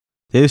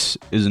This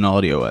is an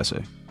audio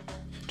essay.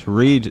 To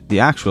read the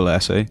actual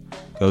essay,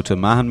 go to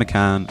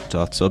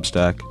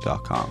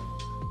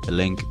mahanmccann.substack.com. The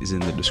link is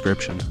in the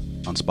description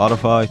on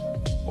Spotify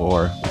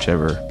or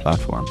whichever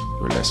platform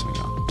you're listening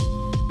on.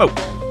 Oh!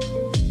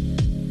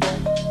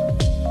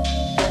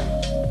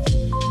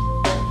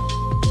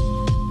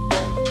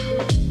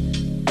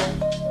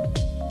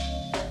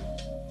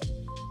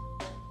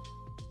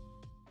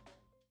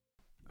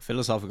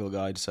 Philosophical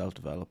Guide to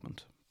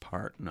Self-Development,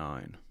 Part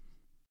 9.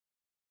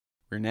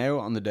 We're now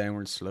on the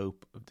downward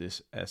slope of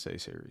this essay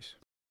series.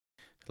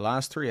 The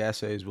last 3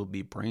 essays will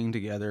be bringing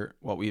together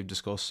what we have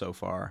discussed so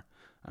far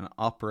and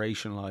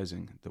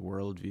operationalizing the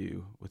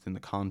worldview within the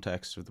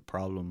context of the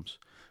problems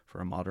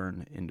for a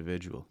modern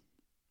individual.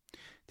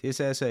 This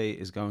essay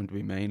is going to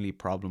be mainly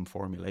problem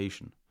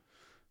formulation,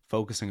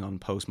 focusing on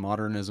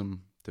postmodernism,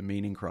 the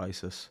meaning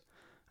crisis,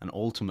 and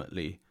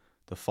ultimately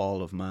the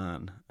fall of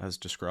man as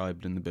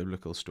described in the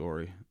biblical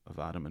story of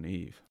Adam and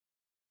Eve.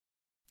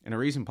 In a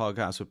recent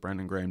podcast with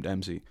Brendan Graham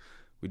Dempsey,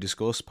 we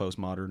discussed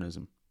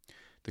postmodernism,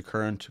 the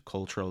current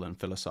cultural and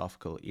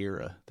philosophical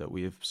era that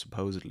we have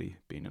supposedly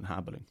been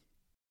inhabiting.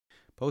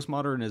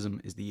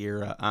 Postmodernism is the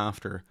era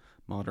after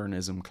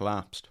modernism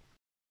collapsed.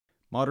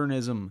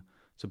 Modernism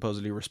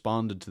supposedly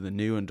responded to the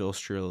new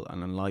industrial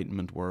and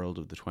enlightenment world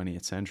of the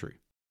 20th century.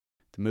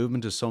 The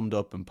movement is summed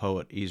up in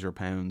poet Ezra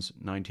Pound's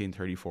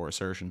 1934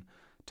 assertion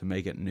to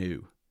make it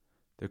new.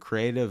 The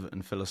creative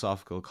and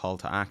philosophical call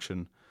to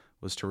action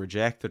was to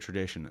reject the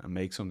tradition and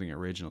make something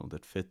original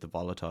that fit the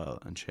volatile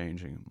and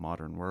changing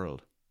modern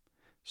world.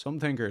 Some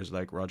thinkers,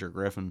 like Roger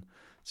Griffin,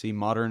 see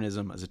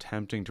modernism as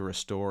attempting to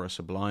restore a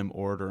sublime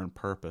order and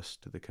purpose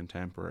to the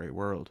contemporary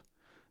world.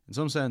 In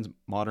some sense,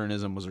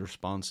 modernism was a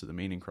response to the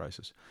meaning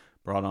crisis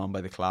brought on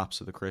by the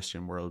collapse of the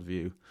Christian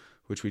worldview,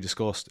 which we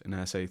discussed in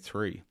Essay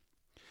 3.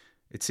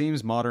 It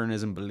seems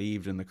modernism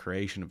believed in the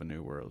creation of a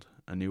new world,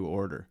 a new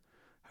order.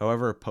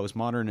 However,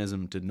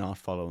 postmodernism did not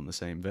follow in the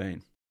same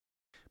vein.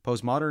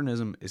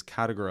 Postmodernism is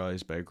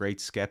categorized by a great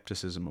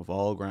skepticism of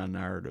all grand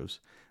narratives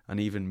and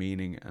even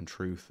meaning and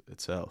truth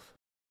itself.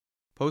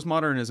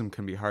 Postmodernism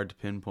can be hard to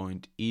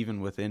pinpoint even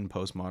within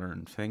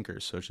postmodern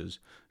thinkers such as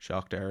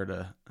Jacques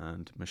Derrida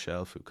and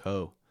Michel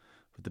Foucault,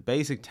 but the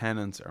basic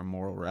tenets are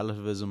moral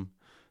relativism,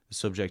 the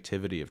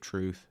subjectivity of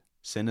truth,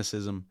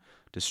 cynicism,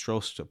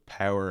 distrust of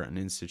power and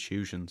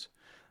institutions,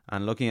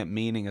 and looking at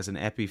meaning as an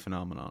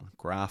epiphenomenon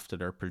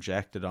grafted or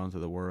projected onto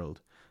the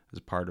world as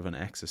part of an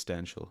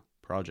existential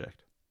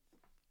project.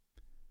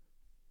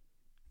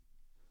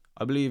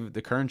 I believe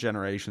the current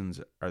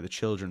generations are the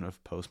children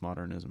of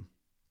postmodernism,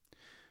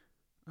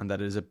 and that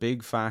it is a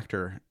big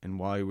factor in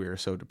why we are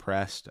so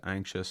depressed,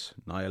 anxious,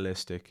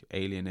 nihilistic,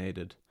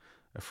 alienated,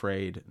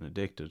 afraid and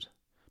addicted,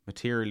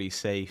 materially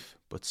safe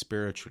but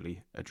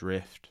spiritually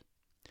adrift.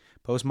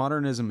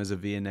 Postmodernism is a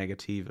via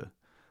negativa,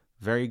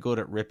 very good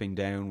at ripping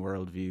down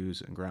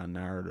worldviews and grand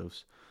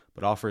narratives,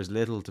 but offers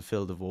little to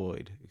fill the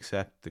void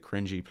except the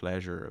cringy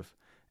pleasure of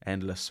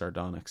endless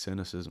sardonic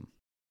cynicism.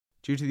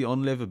 Due to the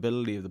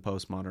unlivability of the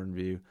postmodern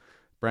view,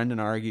 Brendan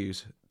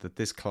argues that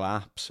this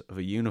collapse of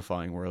a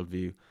unifying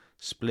worldview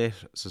split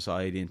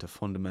society into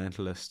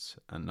fundamentalists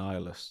and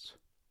nihilists.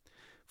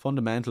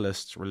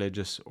 Fundamentalists,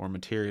 religious or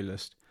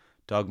materialist,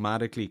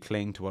 dogmatically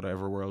cling to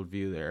whatever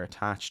worldview they are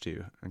attached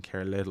to and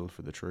care little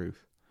for the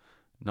truth.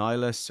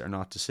 Nihilists are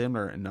not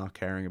dissimilar in not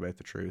caring about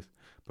the truth,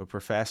 but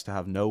profess to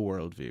have no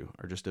worldview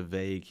or just a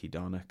vague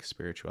hedonic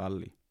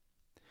spirituality.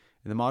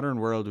 In the modern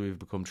world, we've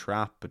become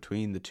trapped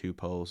between the two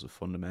poles of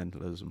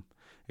fundamentalism,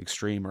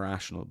 extreme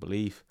irrational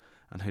belief,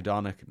 and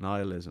hedonic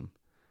nihilism,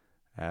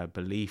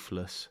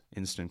 beliefless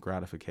instant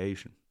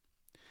gratification.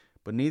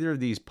 But neither of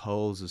these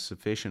poles is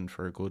sufficient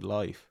for a good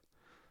life.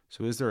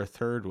 So is there a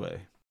third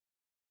way?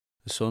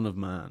 The Son of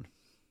Man.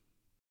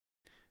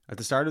 At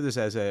the start of this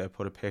essay, I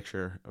put a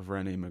picture of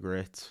René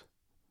Magritte's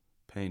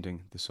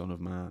painting, The Son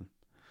of Man,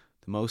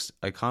 the most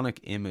iconic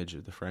image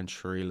of the French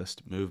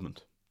Surrealist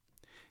movement.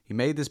 He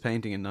made this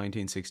painting in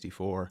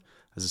 1964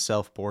 as a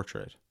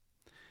self-portrait.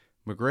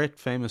 Magritte,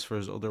 famous for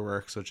his other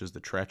works such as The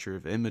Treachery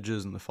of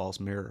Images and The False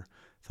Mirror,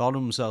 thought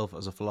of himself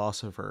as a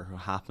philosopher who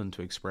happened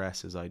to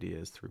express his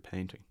ideas through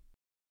painting.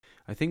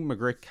 I think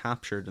Magritte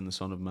captured in The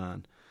Son of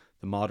Man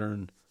the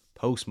modern,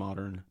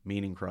 postmodern,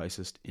 meaning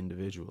crisis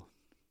individual.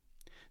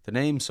 The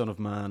name Son of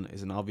Man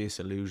is an obvious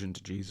allusion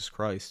to Jesus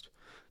Christ,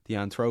 the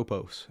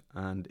Anthropos,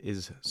 and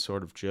is a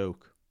sort of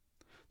joke.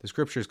 The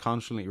scriptures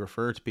constantly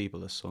refer to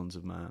people as sons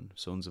of man,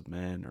 sons of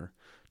men, or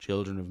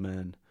children of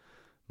men.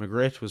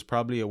 Magritte was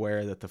probably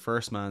aware that the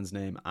first man's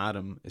name,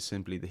 Adam, is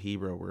simply the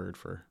Hebrew word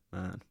for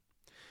man.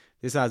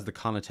 This adds the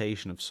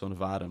connotation of son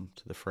of Adam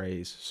to the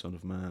phrase son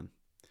of man.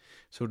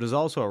 So it is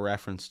also a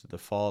reference to the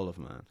fall of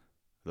man,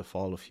 the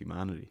fall of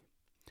humanity.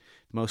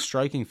 The most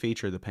striking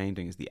feature of the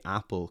painting is the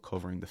apple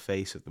covering the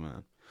face of the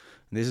man,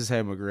 and this is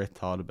how Magritte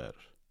thought about it.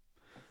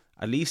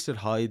 At least it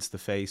hides the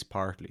face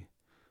partly.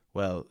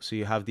 Well, so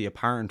you have the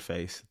apparent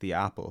face, the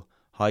apple,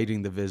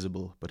 hiding the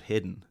visible but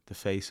hidden, the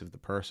face of the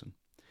person.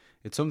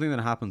 It's something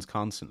that happens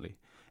constantly.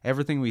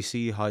 Everything we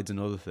see hides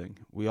another thing.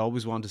 We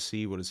always want to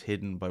see what is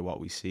hidden by what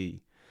we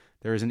see.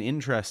 There is an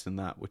interest in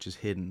that which is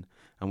hidden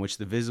and which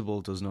the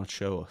visible does not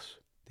show us.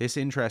 This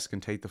interest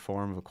can take the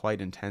form of a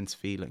quite intense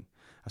feeling,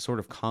 a sort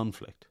of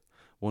conflict,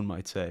 one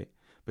might say,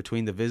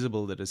 between the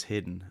visible that is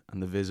hidden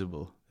and the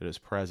visible that is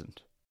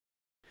present.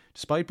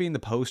 Despite being the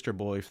poster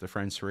boy for the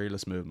French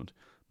Surrealist movement,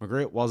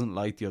 Magritte wasn't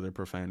like the other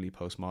profoundly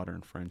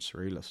postmodern French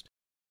Surrealist.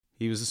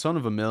 He was the son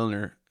of a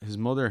milliner. His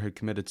mother had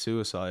committed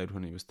suicide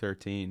when he was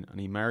 13, and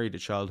he married a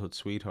childhood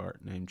sweetheart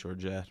named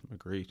Georgette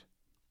Magritte.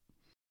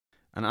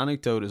 An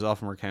anecdote is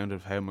often recounted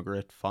of how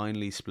Magritte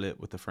finally split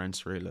with the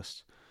French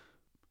Surrealists.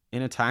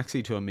 In a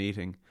taxi to a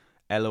meeting,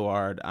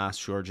 Eluard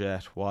asked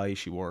Georgette why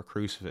she wore a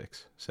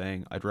crucifix,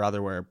 saying, "I'd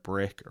rather wear a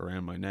brick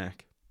around my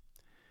neck."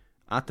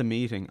 At the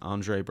meeting,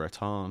 André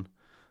Breton,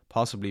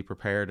 possibly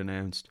prepared,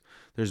 announced,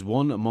 "There's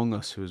one among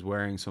us who is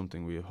wearing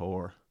something we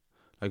abhor."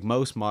 Like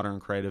most modern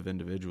creative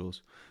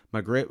individuals,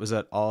 Magritte was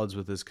at odds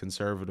with his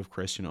conservative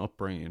Christian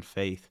upbringing and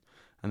faith,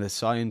 and the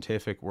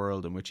scientific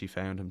world in which he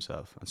found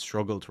himself, and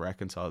struggled to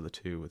reconcile the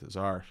two with his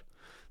art.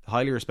 The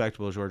highly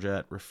respectable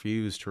Georgette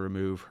refused to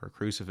remove her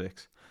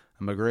crucifix,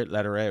 and Magritte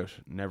let her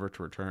out, never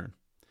to return.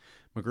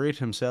 Magritte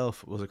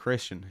himself was a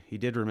Christian. He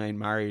did remain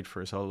married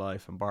for his whole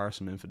life, and bar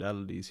some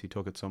infidelities, he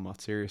took it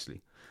somewhat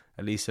seriously,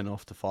 at least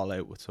enough to fall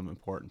out with some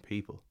important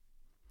people.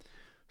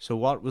 So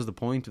what was the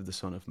point of the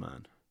Son of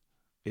Man?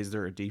 Is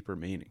there a deeper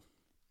meaning?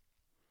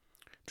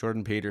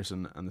 Jordan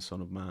Peterson and the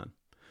Son of Man.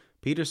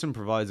 Peterson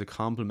provides a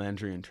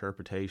complementary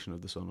interpretation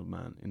of the Son of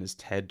Man in his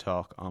TED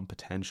Talk on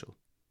potential.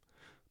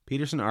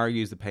 Peterson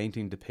argues the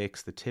painting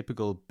depicts the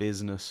typical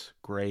business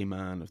grey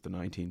man of the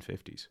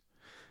 1950s,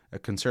 a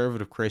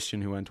conservative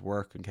Christian who went to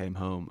work and came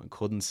home and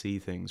couldn't see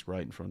things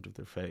right in front of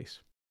their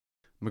face.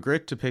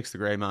 Magritte depicts the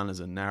grey man as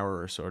a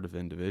narrower sort of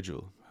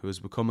individual who has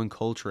become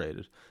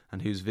enculturated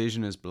and whose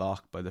vision is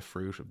blocked by the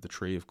fruit of the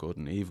tree of good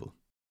and evil.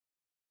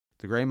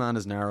 The grey man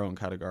is narrow and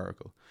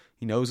categorical.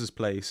 He knows his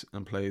place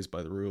and plays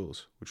by the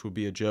rules, which would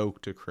be a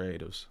joke to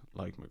creatives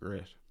like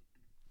Magritte.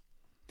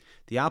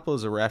 The apple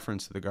is a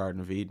reference to the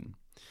Garden of Eden.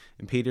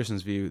 In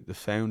Peterson's view, the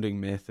founding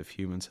myth of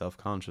human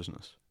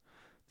self-consciousness.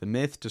 The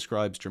myth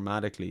describes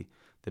dramatically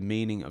the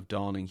meaning of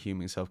dawning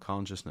human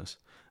self-consciousness,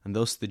 and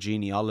thus the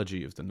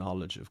genealogy of the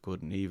knowledge of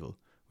good and evil,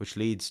 which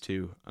leads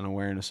to an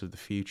awareness of the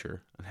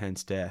future, and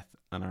hence death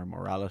and our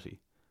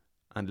morality,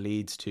 and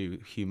leads to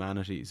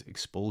humanity's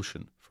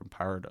expulsion from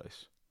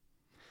paradise.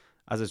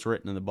 As it's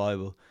written in the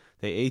Bible,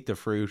 they ate the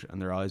fruit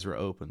and their eyes were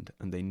opened,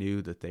 and they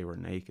knew that they were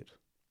naked.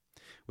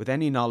 With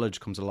any knowledge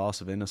comes a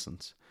loss of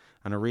innocence,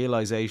 and a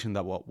realization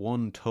that what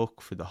one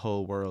took for the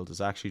whole world is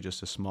actually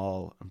just a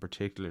small and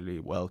particularly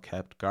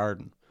well-kept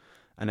garden,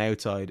 and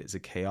outside is a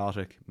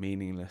chaotic,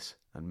 meaningless,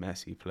 and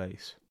messy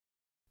place.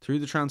 Through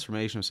the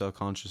transformation of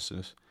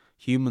self-consciousness,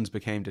 humans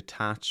became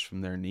detached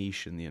from their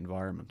niche in the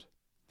environment.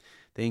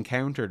 They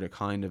encountered a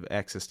kind of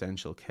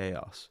existential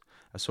chaos,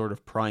 a sort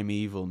of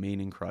primeval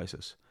meaning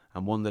crisis,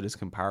 and one that is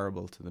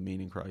comparable to the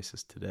meaning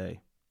crisis today.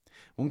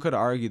 One could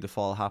argue the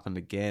fall happened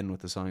again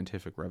with the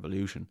scientific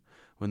revolution,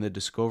 when the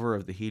discoverer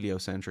of the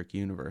heliocentric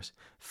universe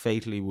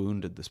fatally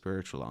wounded the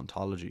spiritual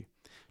ontology,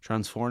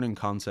 transforming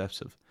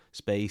concepts of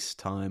space,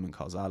 time, and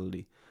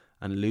causality,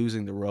 and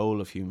losing the role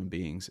of human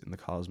beings in the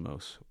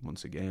cosmos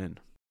once again.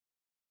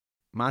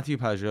 Matthew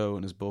Pajot,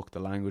 in his book The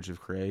Language of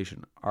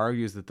Creation,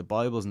 argues that the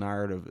Bible's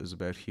narrative is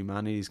about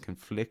humanity's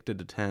conflicted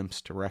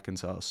attempts to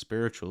reconcile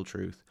spiritual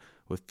truth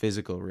with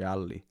physical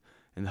reality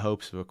in the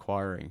hopes of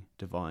acquiring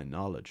divine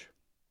knowledge.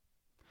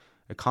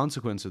 A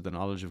consequence of the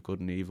knowledge of good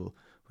and evil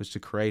was to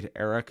create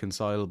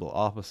irreconcilable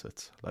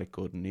opposites like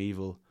good and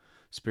evil,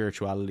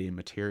 spirituality and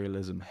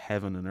materialism,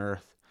 heaven and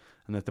earth,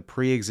 and that the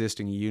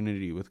pre-existing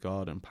unity with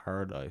God and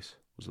paradise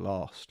was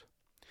lost.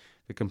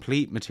 The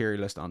complete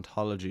materialist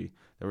ontology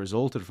that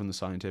resulted from the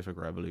scientific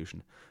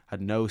revolution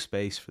had no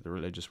space for the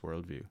religious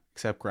worldview,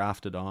 except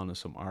grafted on as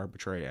some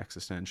arbitrary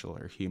existential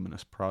or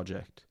humanist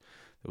project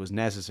that was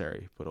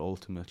necessary but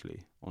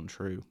ultimately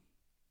untrue.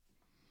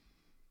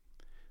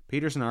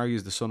 Peterson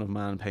argues the Son of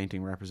Man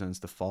painting represents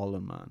the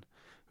fallen man,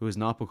 who has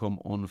not become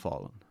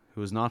unfallen,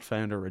 who has not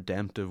found a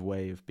redemptive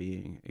way of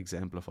being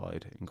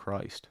exemplified in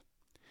Christ.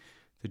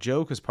 The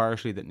joke is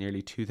partially that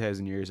nearly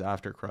 2,000 years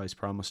after Christ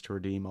promised to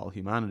redeem all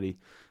humanity,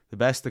 the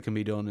best that can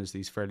be done is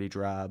these fairly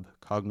drab,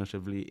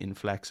 cognitively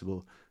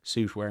inflexible,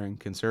 suit-wearing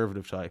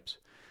conservative types,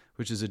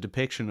 which is a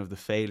depiction of the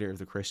failure of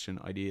the Christian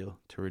ideal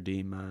to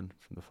redeem man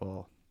from the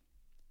fall.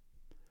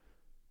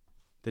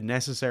 The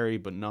necessary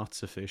but not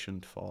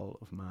sufficient fall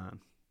of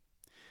man.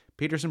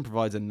 Peterson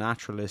provides a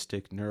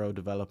naturalistic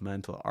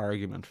neurodevelopmental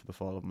argument for the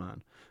fall of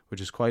man, which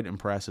is quite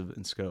impressive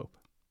in scope.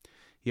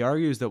 He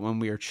argues that when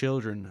we are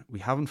children, we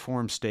haven't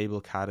formed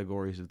stable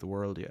categories of the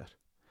world yet.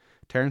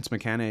 Terence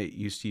McKenna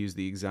used to use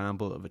the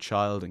example of a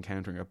child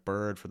encountering a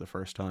bird for the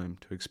first time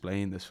to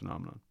explain this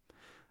phenomenon.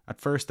 At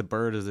first, the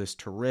bird is this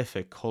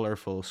terrific,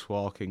 colourful,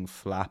 squawking,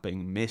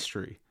 flapping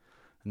mystery,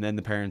 and then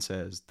the parent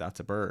says, "That's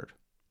a bird."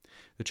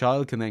 The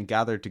child can then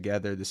gather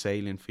together the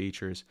salient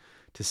features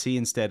to see,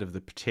 instead of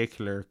the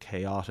particular,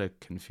 chaotic,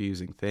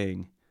 confusing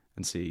thing,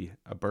 and see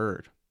a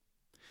bird.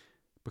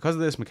 Because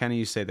of this, McKenna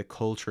used to say that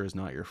culture is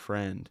not your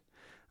friend,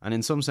 And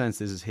in some sense,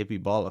 this is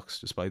hippie bollocks,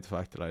 despite the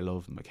fact that I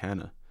love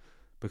McKenna,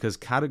 because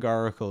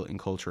categorical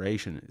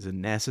enculturation is a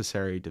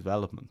necessary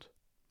development.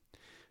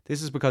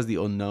 This is because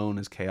the unknown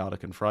is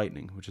chaotic and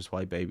frightening, which is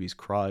why babies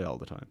cry all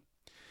the time.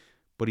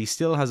 But he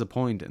still has a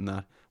point in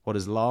that what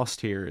is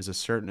lost here is a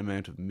certain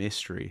amount of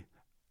mystery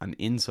and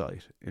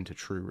insight into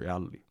true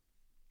reality.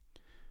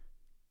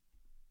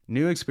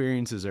 New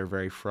experiences are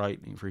very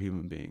frightening for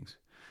human beings.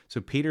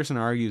 So Peterson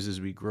argues as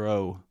we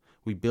grow,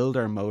 we build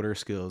our motor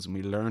skills and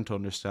we learn to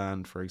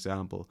understand, for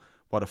example,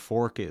 what a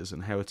fork is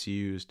and how it's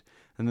used,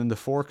 and then the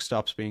fork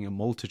stops being a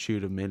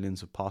multitude of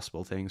millions of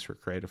possible things for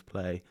creative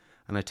play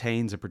and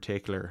attains a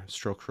particular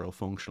structural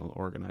functional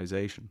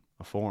organization,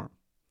 a form.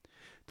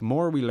 The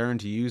more we learn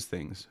to use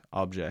things,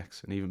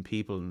 objects, and even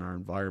people in our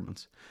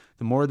environments,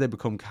 the more they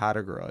become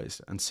categorized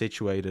and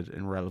situated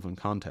in relevant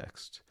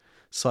contexts,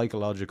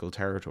 psychological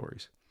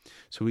territories.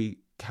 So we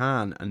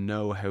can and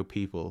know how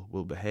people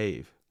will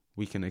behave.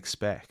 We can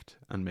expect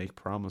and make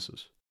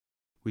promises.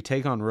 We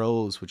take on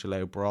roles which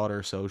allow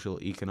broader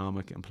social,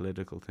 economic, and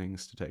political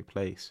things to take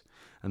place,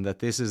 and that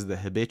this is the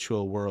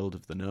habitual world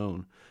of the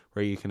known,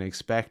 where you can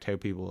expect how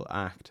people will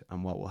act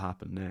and what will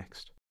happen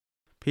next.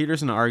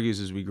 Peterson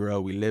argues as we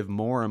grow, we live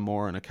more and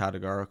more in a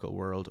categorical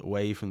world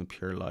away from the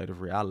pure light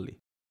of reality,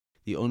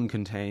 the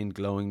uncontained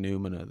glowing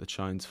noumena that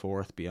shines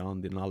forth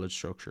beyond the knowledge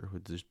structure,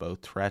 which is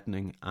both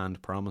threatening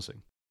and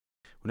promising.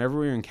 Whenever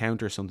we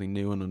encounter something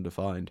new and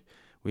undefined,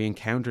 we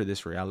encounter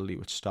this reality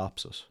which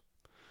stops us.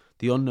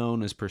 The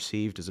unknown is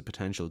perceived as a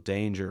potential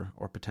danger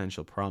or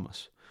potential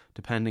promise,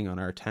 depending on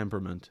our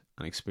temperament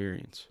and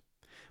experience,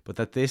 but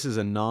that this is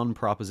a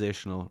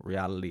non-propositional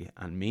reality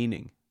and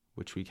meaning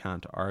which we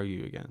can't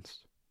argue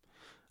against.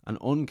 An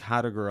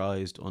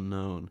uncategorized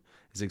unknown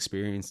is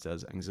experienced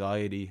as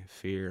anxiety,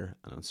 fear,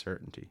 and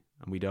uncertainty,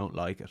 and we don't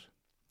like it.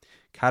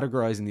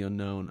 Categorizing the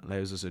unknown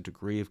allows us a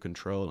degree of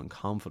control and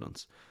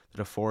confidence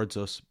that affords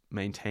us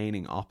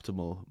maintaining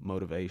optimal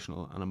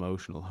motivational and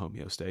emotional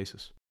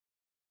homeostasis.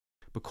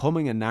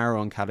 Becoming a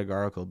narrow and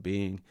categorical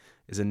being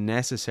is a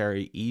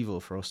necessary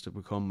evil for us to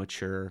become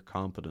mature,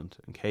 competent,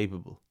 and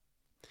capable.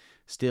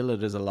 Still,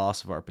 it is a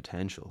loss of our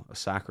potential, a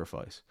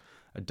sacrifice,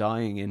 a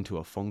dying into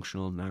a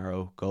functional,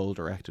 narrow,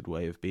 goal-directed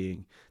way of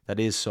being that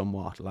is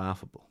somewhat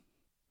laughable,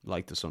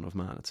 like the Son of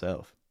Man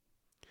itself.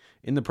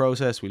 In the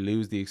process, we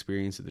lose the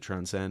experience of the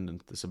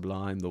transcendent, the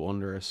sublime, the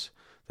wondrous,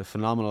 the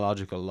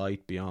phenomenological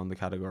light beyond the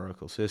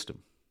categorical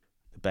system,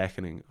 the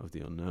beckoning of the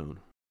unknown.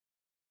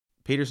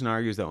 Peterson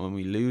argues that when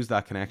we lose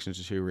that connection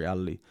to true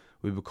reality,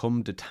 we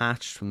become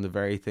detached from the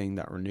very thing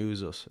that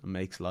renews us and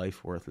makes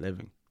life worth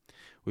living.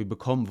 We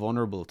become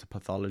vulnerable to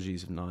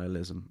pathologies of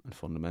nihilism and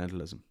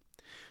fundamentalism.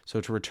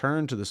 So to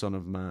return to the Son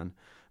of Man,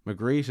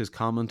 Magritte is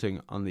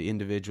commenting on the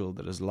individual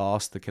that has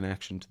lost the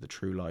connection to the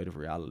true light of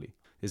reality.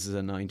 This is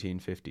a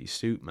 1950s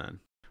suit man.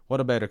 What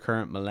about a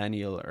current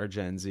millennial or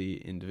Gen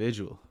Z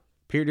individual?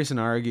 Peterson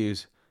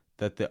argues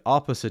that the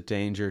opposite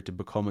danger to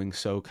becoming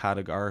so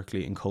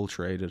categorically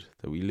enculturated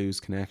that we lose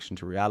connection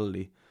to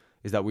reality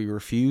is that we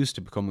refuse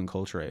to become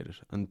enculturated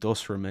and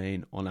thus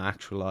remain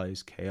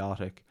unactualized,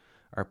 chaotic,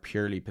 or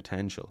purely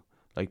potential,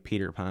 like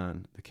Peter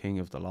Pan, the king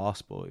of the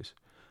Lost Boys,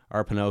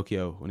 or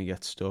Pinocchio when he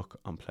gets stuck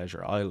on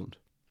Pleasure Island.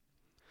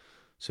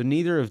 So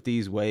neither of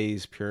these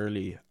ways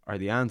purely are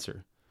the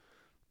answer.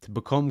 To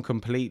become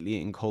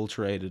completely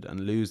enculturated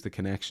and lose the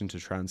connection to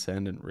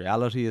transcendent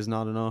reality is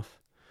not enough,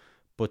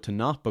 but to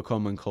not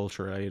become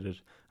enculturated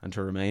and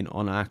to remain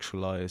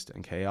unactualized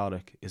and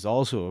chaotic is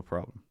also a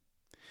problem.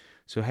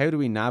 So how do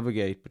we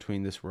navigate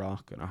between this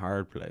rock and a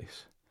hard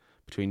place,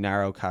 between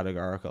narrow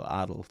categorical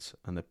adults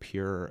and the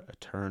pure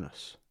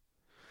eternus?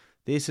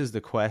 This is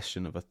the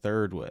question of a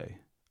third way,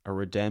 a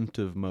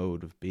redemptive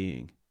mode of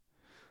being,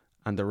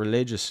 and the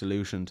religious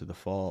solution to the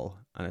fall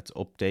and its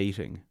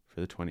updating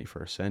for the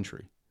 21st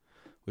century,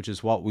 which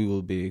is what we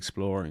will be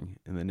exploring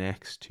in the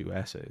next two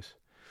essays.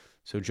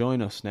 So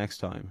join us next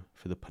time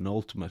for the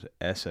penultimate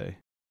essay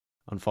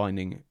on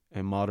finding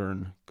a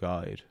modern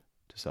guide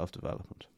to self-development.